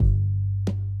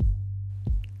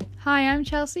Hi, I'm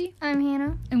Chelsea, I'm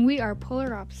Hannah. and we are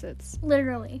polar opposites.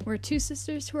 Literally. We're two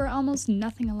sisters who are almost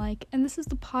nothing alike, and this is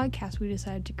the podcast we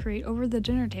decided to create over the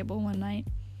dinner table one night.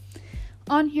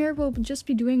 On here, we'll just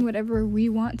be doing whatever we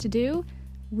want to do.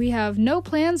 We have no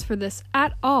plans for this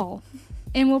at all,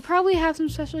 and we'll probably have some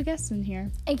special guests in here.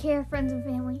 AKA friends and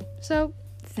family. So,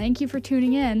 thank you for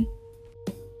tuning in.